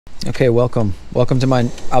Okay, welcome. Welcome to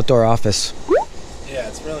my outdoor office. Yeah,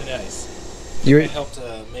 it's really nice. You helped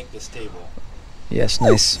make this table. Yes,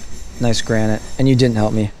 nice granite. And you didn't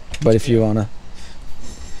help me, but if you wanna,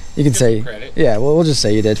 you can say credit. Yeah. Well, we'll just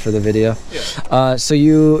say you did for the video. Yeah. So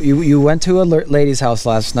you went to a lady's house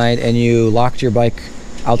last night and you locked your bike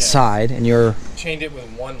outside, and you're chained it with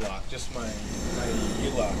one lock, just my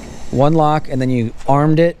U-lock. One lock, and then you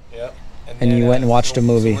armed it. Yep. And you went and watched a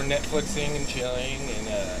movie. So we're Netflixing and chilling, and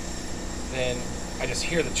then I just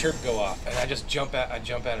hear the chirp go off, and I just jump out. I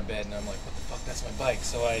jump out of bed, and I'm like, "What the fuck? That's my bike!"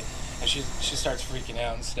 So she starts freaking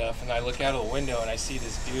out and stuff, and I look out of the window and I see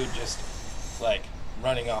this dude just like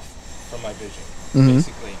running off from my vision,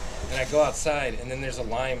 basically. And I go outside, and then there's a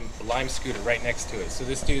lime scooter right next to it. So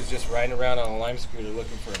this dude's just riding around on a lime scooter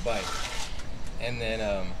looking for a bike. And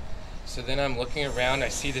then, so then I'm looking around. I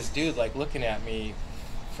see this dude like looking at me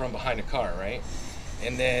from behind a car, right?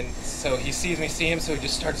 And then, so he sees me see him, so he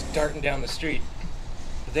just starts darting down the street.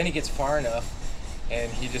 But then he gets far enough,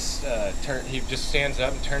 and he just he just stands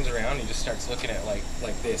up and turns around. And he just starts looking at like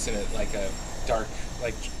this in like a dark,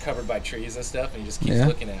 like covered by trees and stuff, and he just keeps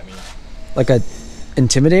looking at me. Like a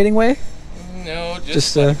intimidating way? No,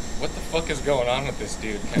 just like, what the fuck is going on with this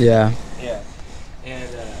dude? Yeah. Yeah. And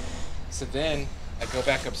so then I go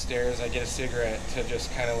back upstairs, I get a cigarette to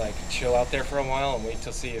just kind of like chill out there for a while and wait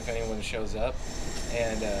to see if anyone shows up.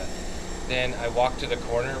 And then I walk to the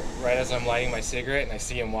corner right as I'm lighting my cigarette, and I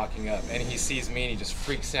see him walking up. And he sees me and he just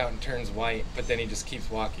freaks out and turns white, but then he just keeps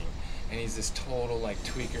walking. And he's this total like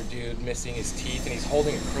tweaker dude, missing his teeth, and he's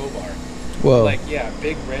holding a crowbar. Whoa. Like, yeah,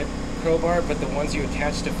 big red crowbar, but the ones you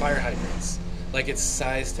attach to fire hydrants. Like it's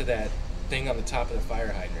sized to that thing on the top of the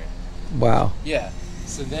fire hydrant. Wow. Yeah.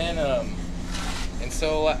 So then, and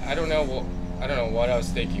so I don't know what I was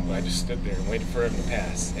thinking, but I just stood there and waited for him to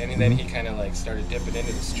pass. And then he kind of like started dipping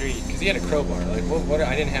into the street because he had a crowbar. Like what?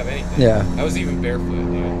 I didn't have anything. Yeah. I was even barefoot,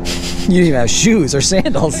 dude. You didn't even have shoes or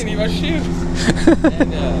sandals. I didn't even have shoes.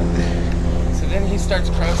 And so then he starts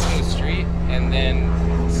crossing the street and then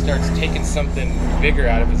starts taking something bigger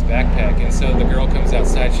out of his backpack. And so the girl comes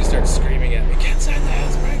outside. She starts screaming at me, "Get inside the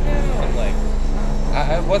house right now!" I'm like,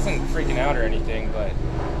 I wasn't freaking out or anything, but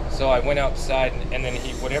so I went outside, and then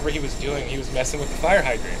whatever he was doing, he was messing with the fire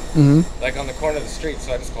hydrant, like on the corner of the street.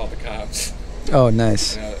 So I just called the cops. Oh,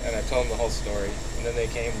 nice. And I told them the whole story, and then they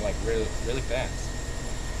came like really, really fast.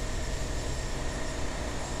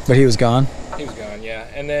 But he was gone? He was gone, yeah.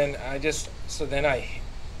 And then I just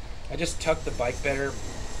tucked the bike better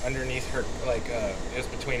underneath her, like it was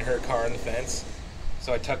between her car and the fence.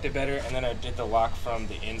 So I tucked it better, and then I did the lock from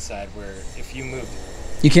the inside where if you moved...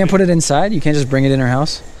 You can't put it inside? You can't just bring it in her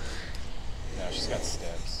house? No, she's got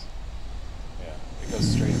steps. Yeah, it goes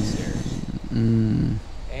straight upstairs.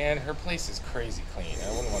 And her place is crazy clean. I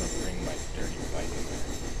wouldn't want to bring my dirty bike in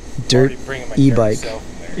there. Bringing my e-bike. dirty self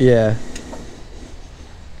in there. Yeah.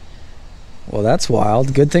 Well, that's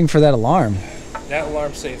wild. Good thing for that alarm. That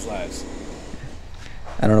alarm saves lives.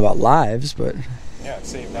 I don't know about lives, but... Yeah, it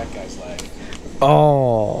saved that guy's life.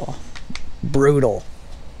 Oh, brutal.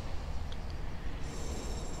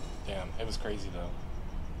 Damn, it was crazy though.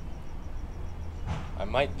 I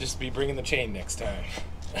might just be bringing the chain next time.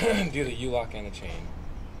 Do the U-lock and the chain.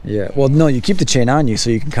 Yeah. Well, no, you keep the chain on you so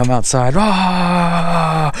you can come outside.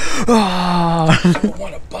 Ah! Ah! I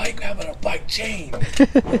want a bike. How about a bike chain?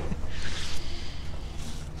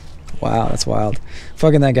 Wow, that's wild.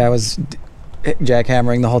 Fucking that guy was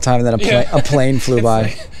jackhammering the whole time, and then a plane flew by.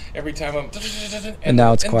 Like, every time I'm... And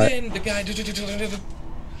now it's quiet. And then the guy...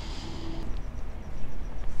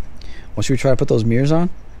 Well, should we try to put those mirrors on?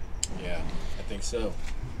 Yeah, I think so.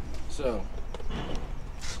 So,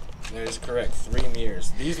 that is correct. 3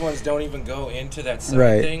 mirrors. These ones don't even go into that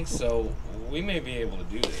side thing, so we may be able to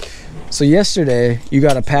do this. So yesterday, you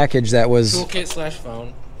got a package that was...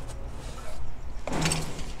 Toolkit/phone.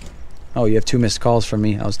 Oh, you have 2 missed calls from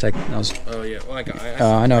me. Oh yeah.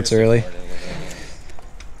 Well, I know it's early.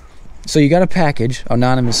 So you got a package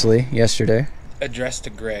anonymously yesterday. Addressed to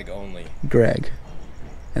Greg only. Greg.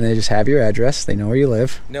 And they just have your address. They know where you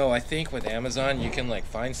live. No, I think with Amazon you can like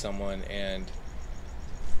find someone, and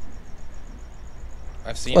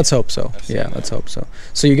I've seen. Let's hope so. Yeah, let's hope so.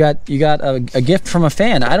 So you got a gift from a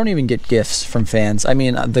fan. I don't even get gifts from fans. I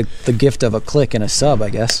mean, the gift of a click and a sub, I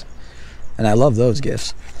guess. And I love those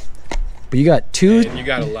gifts. But you got 2. And you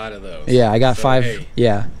got a lot of those. Yeah, I got 5. Hey,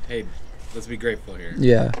 yeah. Hey, let's be grateful here.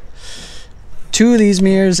 Yeah. 2 of these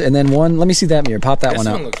mirrors, and then 1. Let me see that mirror. Pop that one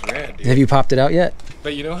out. This one looks rad, dude. Have you popped it out yet?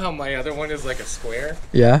 But you know how my other one is like a square?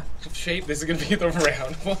 Yeah. Shape. This is gonna be the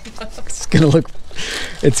round one.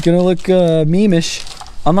 It's gonna look meme-ish.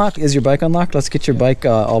 Unlocked? Is your bike unlocked? Let's get your bike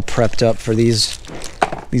all prepped up for these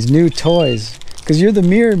These new toys. Because you're the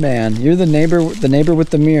mirror man. You're the neighbor with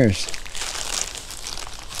the mirrors.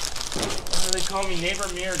 They call me Neighbor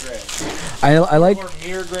Mirror Greg. I like... Or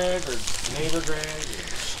Mirror Greg or Neighbor Greg.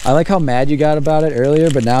 I like how mad you got about it earlier,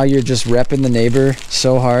 but now you're just repping the neighbor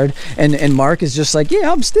so hard. And Mark is just like,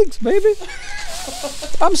 yeah, I'm Stinks, baby.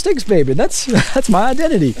 I'm Stinks, baby. That's my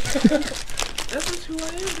identity. That's who I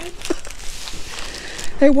am, baby.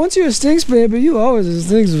 Hey, once you're a Stinks, baby, you always a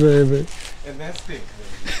Stinks, baby. And that's Stinks,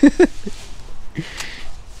 baby.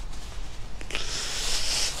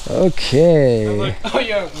 Okay. I'm like, oh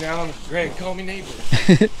yeah, now I'm Greg. Call me neighbor.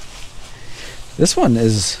 This one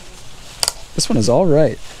is all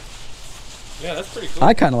right. Yeah, that's pretty cool.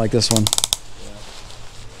 I kind of like this one.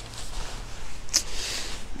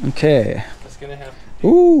 Yeah. Okay. That's gonna have to be.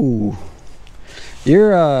 Ooh.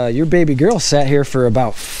 Your baby girl sat here for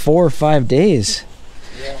about 4 or 5 days.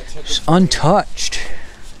 Yeah, it took Just untouched.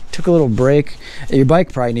 Took a little break. Your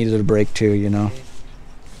bike probably needed a break too, you know.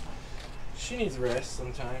 She needs rest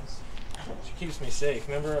sometimes. She keeps me safe.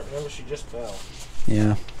 Remember she just fell.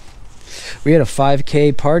 Yeah. We had a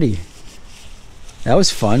 5K party. That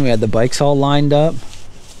was fun. We had the bikes all lined up.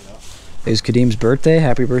 Yeah. It was Kadim's birthday.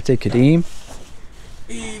 Happy birthday, Kadim.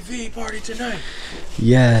 EV party tonight.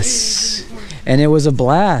 Yes. And it was a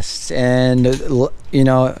blast. And, you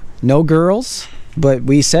know, no girls, but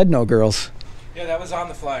we said no girls. Yeah, that was on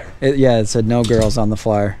the flyer. It said no girls on the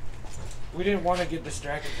flyer. We didn't want to get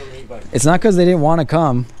distracted from e-bike. It's not because they didn't want to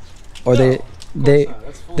come, or No,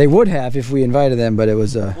 they would have if we invited them, but it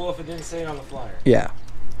was well, if it didn't say it on the flyer. yeah,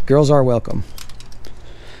 girls are welcome.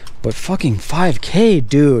 But fucking 5K,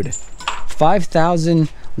 dude, 5,000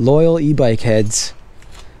 loyal e-bike heads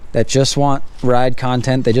that just want ride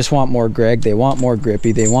content. They just want more Greg. They want more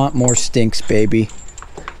Grippy. They want more Stinks, baby.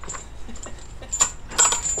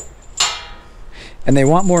 And they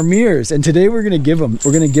want more mirrors. And today we're gonna give them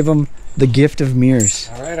the gift of mirrors.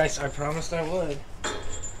 All right, I promised I would.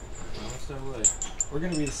 We're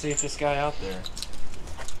gonna be the safest guy out there.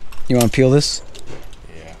 You want to peel this?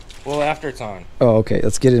 Yeah. Well, after it's on. Oh, okay.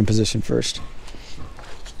 Let's get it in position first.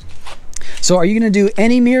 So, are you gonna do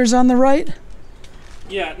any mirrors on the right?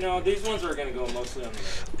 Yeah. No, these ones are gonna go mostly on the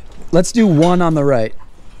left. Let's do one on the right.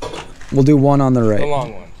 We'll do one on the right. The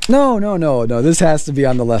long one. No. This has to be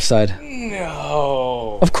on the left side.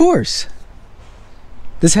 No. Of course.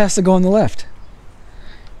 This has to go on the left.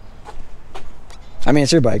 I mean,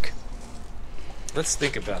 it's your bike. Let's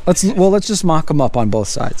think about this. Let's just mock them up on both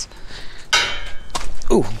sides.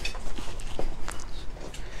 Ooh.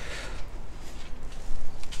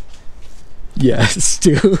 Yes,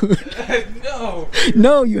 dude. No.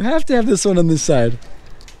 No, you have to have this one on this side.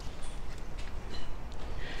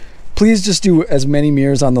 Please just do as many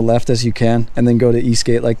mirrors on the left as you can, and then go to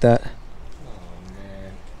E-skate like that. Oh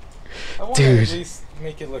man. I want Dude. to at least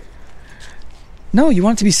make it look. No, you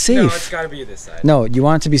want it to be safe. No, it's got to be this side. No, you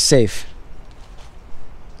want it to be safe.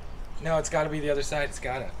 No, it's got to be the other side. It's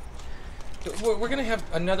got to. We're gonna have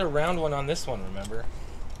another round one on this one. Remember,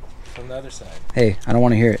 from the other side. Hey, I don't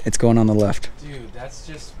want to hear it. It's going on the left. Dude, that's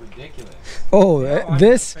just ridiculous. Oh, No, I'm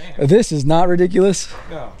this not a fan. this is not ridiculous.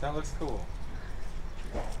 No, that looks cool.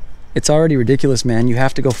 It's already ridiculous, man. You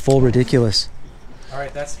have to go full ridiculous. All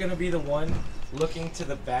right, that's gonna be the one looking to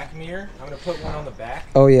the back mirror. I'm gonna put one on the back.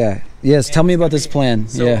 Oh yeah. Yes. And Tell me it's about gonna this be- plan.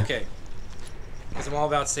 So, Yeah. okay. Because I'm all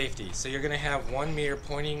about safety. So you're gonna have one mirror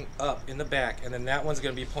pointing up in the back, and then that one's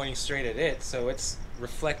gonna be pointing straight at it, so it's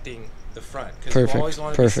reflecting the front. Because you Perfect, always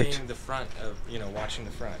want to be perfect. seeing the front of, watching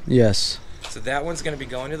the front. Yes. So that one's gonna be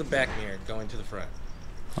going to the back mirror, going to the front.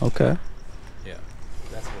 Okay. Yeah,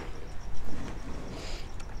 that's what it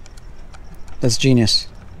That's genius. is.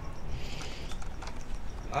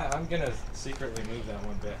 I'm gonna secretly move that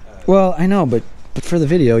one back. Well, I know, but for the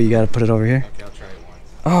video, you got to put it over here. Okay, I'll try it once.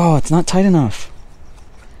 Oh, it's not tight enough.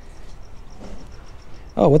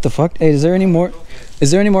 Oh, what the fuck? Hey, is there any more? Okay.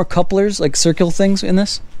 Is there any more couplers, like circle things in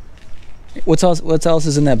this? What else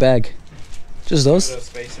is in that bag? Just those? Those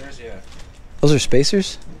spacers, yeah. Those are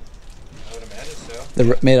spacers? I would imagine so.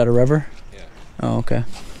 They're made out of rubber? Yeah. Oh, okay.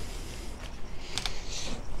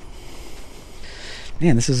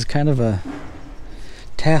 Man, this is kind of a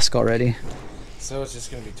task already. So it's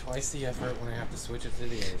just gonna be twice the effort when I have to switch it to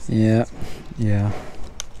the AC. Yeah, yeah.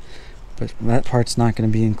 But that part's not going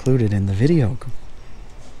to be included in the video.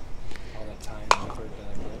 All that time and effort that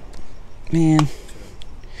I put. Man,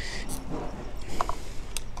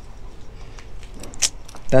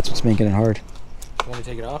 that's what's making it hard. You want me to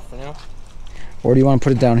take it off for now? Or do you want to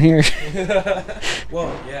put it down here?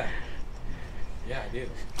 Well, yeah. Yeah, I do.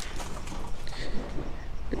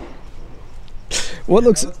 What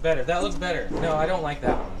looks... That looks better. That looks better. No, I don't like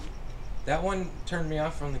that one. That one turned me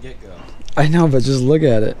off from the get-go. I know, but just look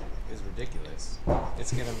at it. It's ridiculous.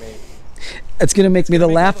 It's gonna make. It's gonna make me the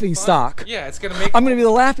make all laughing fun. stock. Yeah, it's gonna make. I'm gonna be the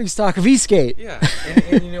laughing stock of e-skate. Yeah,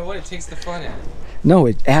 and you know what? It takes the fun out of it. No,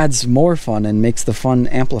 it adds more fun and makes the fun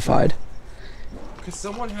amplified. Because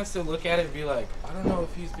someone has to look at it and be like, I don't know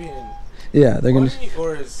if he's being. Yeah, they're gonna. Funny,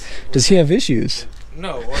 or is. Does he have issues?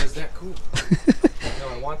 No, or is that cool? No,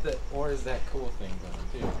 I want the or is that cool thing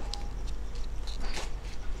going too.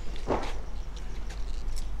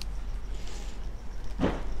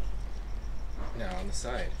 Now on the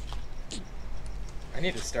side. I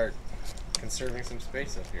need to start conserving some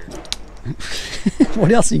space up here.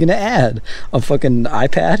 What else are you gonna add? A fucking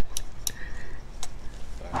iPad?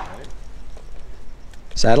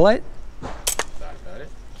 Satellite? Thought about it.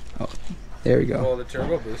 Oh, there we go. Well, the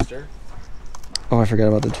turbo booster. Oh, I forgot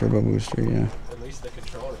about the turbo booster. Yeah. At least the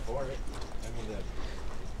controller for it. I mean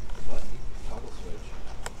the button, toggle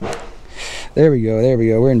switch. There we go. There we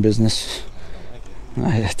go. We're in business. I don't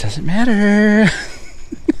like it. It doesn't matter.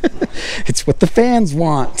 It's what the fans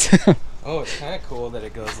want. Oh, it's kind of cool that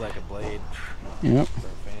it goes like a blade. Yep. For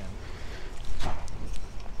a fan.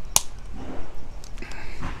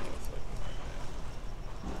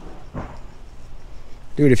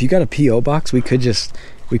 Dude, if you got a PO box, we could just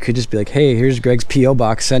be like, hey, here's Greg's PO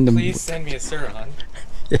box. Send him. Please send me a Sur-Ron.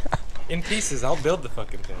 Yeah. In pieces, I'll build the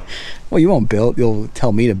fucking thing. Well, you won't build. You'll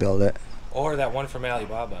tell me to build it. Or that one from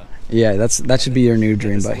Alibaba. Yeah, that should be your new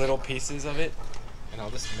dream Just bike. little pieces of it, and I'll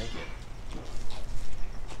just make it.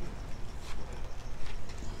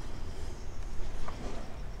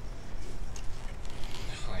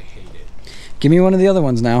 I hate it. Give me one of the other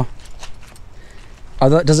ones now.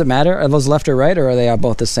 Does it matter? Are those left or right, or are they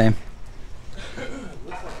both the same?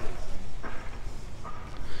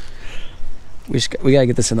 We gotta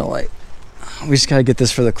get this in the light. We just gotta get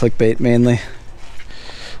this for the clickbait mainly.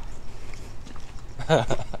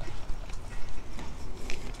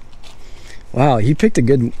 Wow, he picked a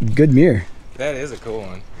good mirror. That is a cool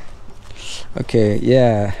one. Okay,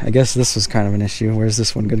 yeah, I guess this was kind of an issue. Where's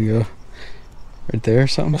this one gonna go? Right there or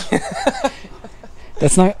something?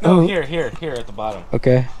 That's not. No, Oh, here at the bottom.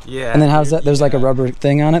 okay. Yeah. And then how's that? There's like a yeah. rubber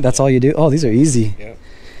thing on it. That's all you do. Oh, these are easy. Yep.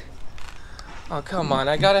 Oh come on!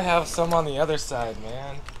 I gotta have some on the other side,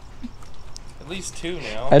 man. At least two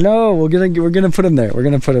now. I know. We're gonna put them there. We're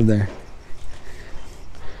gonna put them there.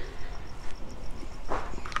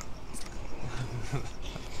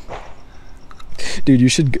 Dude, you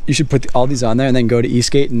should put all these on there and then go to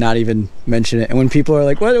eSkate and not even mention it. And when people are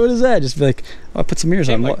like, "What is that?" Just be like, "Oh, I put some mirrors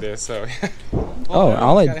on." Like What? this, so. Oh,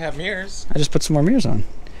 I gotta have mirrors. I just put some more mirrors on.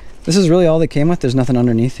 This is really all they came with. There's nothing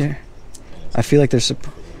underneath here. I feel like there's.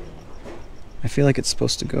 I feel like it's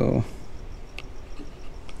supposed to go.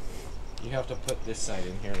 You have to put this side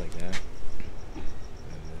in here like that.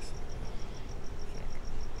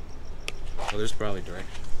 Well, there's probably direction.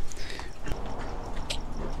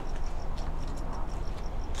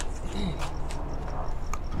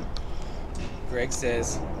 Greg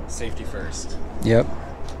says safety first. Yep.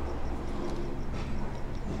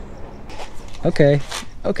 Okay.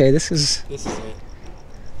 Okay, this is. This is it.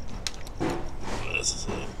 This is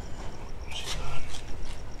it.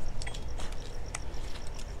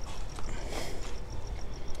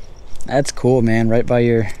 That's cool, man. Right by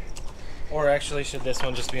your. Or actually, should this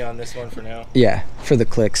one just be on this one for now? Yeah, for the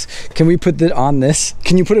clicks. Can we put it on this?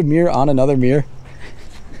 Can you put a mirror on another mirror?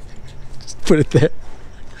 Just put it there.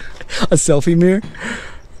 A selfie mirror?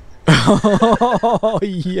 Oh,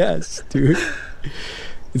 yes, dude.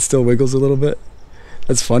 It still wiggles a little bit.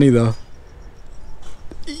 That's funny, though.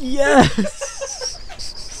 Yes!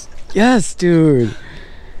 Yes, dude.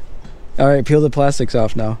 All right, peel the plastics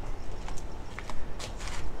off now.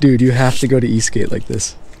 Dude, you have to go to eSkate like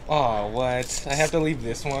this. Oh, what? I have to leave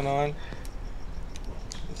this one on?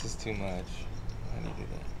 This is too much. I need to do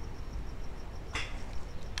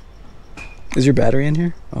that. Is your battery in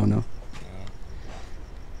here? Oh, no.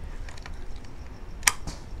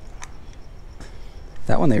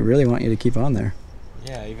 That one they really want you to keep on there.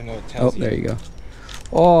 Yeah, even though it tells Oh, you. there you go.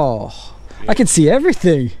 Oh, I can see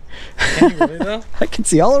everything. Can you really though? I can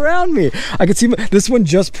see all around me. I can see this one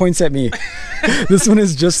just points at me. This one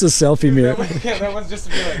is just a selfie mirror. That one's just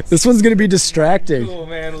to be like. This one's gonna be distracting. Cool,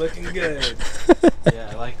 man, looking good. Yeah,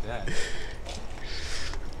 I like that.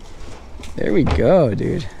 There we go,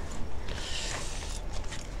 dude.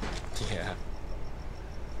 Yeah.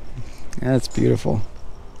 That's beautiful.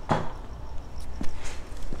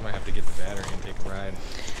 Might have to get the battery and take a ride.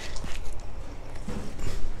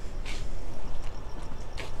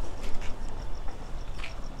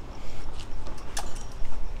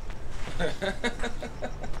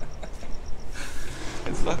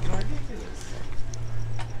 It's fucking ridiculous.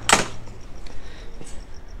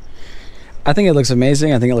 I think it looks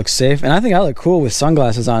amazing. I think it looks safe, and I think I look cool with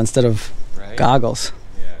sunglasses on instead of goggles.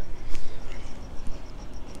 Yeah.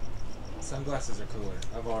 Sunglasses are cooler.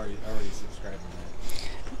 I've already subscribed to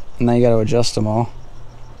that. Now you got to adjust them all.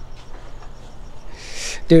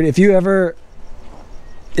 Dude, if you ever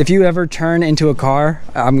turn into a car,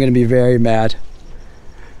 I'm gonna be very mad.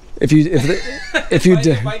 If you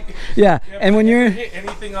do, yeah. And when you're hit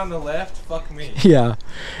anything on the left, fuck me. Yeah,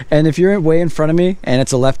 and if you're way in front of me and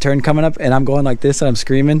it's a left turn coming up and I'm going like this and I'm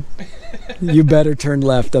screaming, you better turn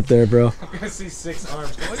left up there, bro. I'm gonna see 6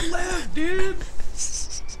 arms going left, dude.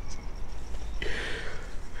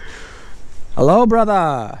 Hello,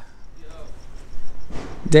 brother. Yo.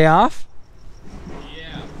 Day off?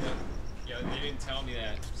 Yeah, they didn't tell me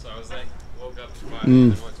that, so I was like, woke up at 5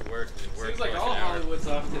 and then went to work. Seems like all Hollywood's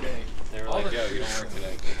off today. They were like, yo, you don't work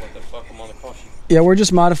today. What the fuck? I'm on the call sheet. Yeah, we're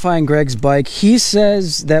just modifying Greg's bike. He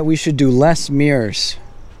says that we should do less mirrors.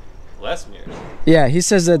 Less mirrors. Yeah, he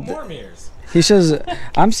says that. More mirrors. He says,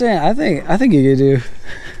 I'm saying, I think you could do.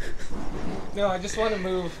 No, I just want to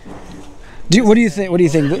move. What do you think? What do you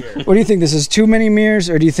think? What do you think? This is too many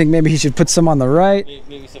mirrors, or do you think maybe he should put some on the right?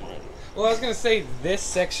 Maybe something right. Well, I was gonna say this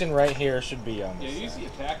section right here should be on. Yeah, you usually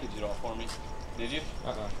package it all for me. Did you?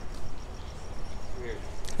 Weird.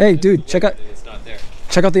 Hey, dude, check out It's not there.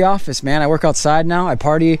 the office, man. I work outside now. I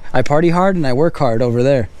party hard and I work hard over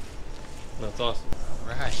there. That's awesome.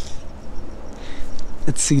 Right.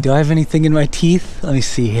 Let's see. Do I have anything in my teeth? Let me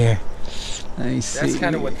see here. Let me see. That's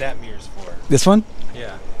kind of what that mirror's for. This one?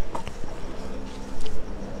 Yeah.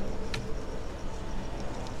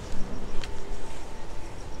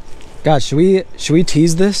 God, should we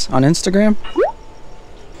tease this on Instagram?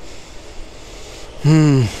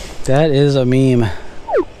 That is a meme.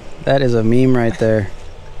 That is a meme right there.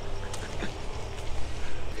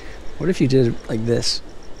 What if you did it like this?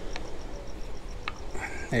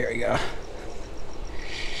 There we go.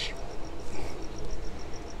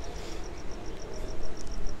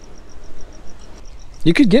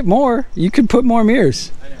 You could get more. You could put more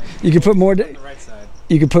mirrors. I know. You could put more. On the right side.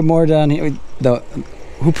 You could put more down here.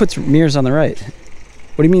 Who puts mirrors on the right?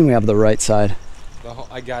 What do you mean we have the right side?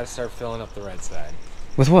 I gotta start filling up the right side.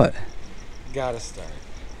 With what? Gotta start.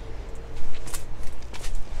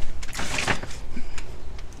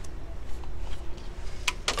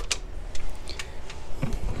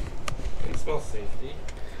 It smells safety.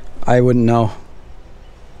 I wouldn't know.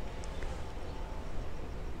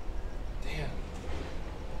 Damn.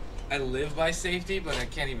 I live by safety, but I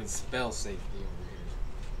can't even spell safety over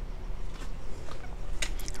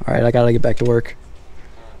here. All right, I gotta get back to work.